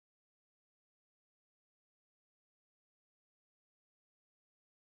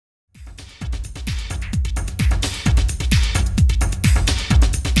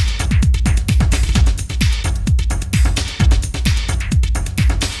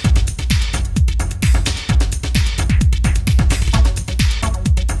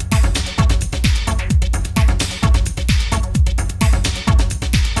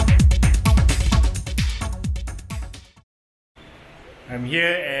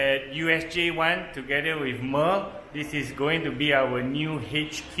at USJ1 together with Merle. This is going to be our new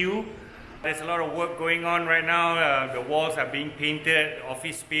HQ. There's a lot of work going on right now. The walls are being painted,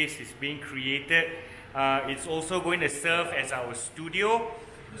 office space is being created. It's also going to serve as our studio.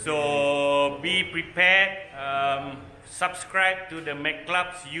 So be prepared. Subscribe to the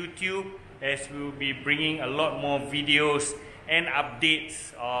McClubz YouTube, as we will be bringing a lot more videos and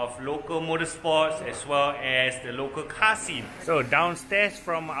updates of local motorsports as well as the local car scene. So downstairs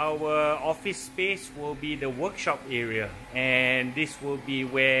from our office space will be the workshop area, and this will be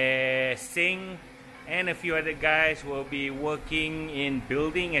where Singh and a few other guys will be working in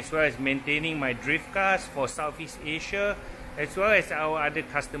building as well as maintaining my drift cars for Southeast Asia, as well as our other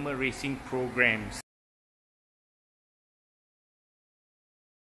customer racing programs.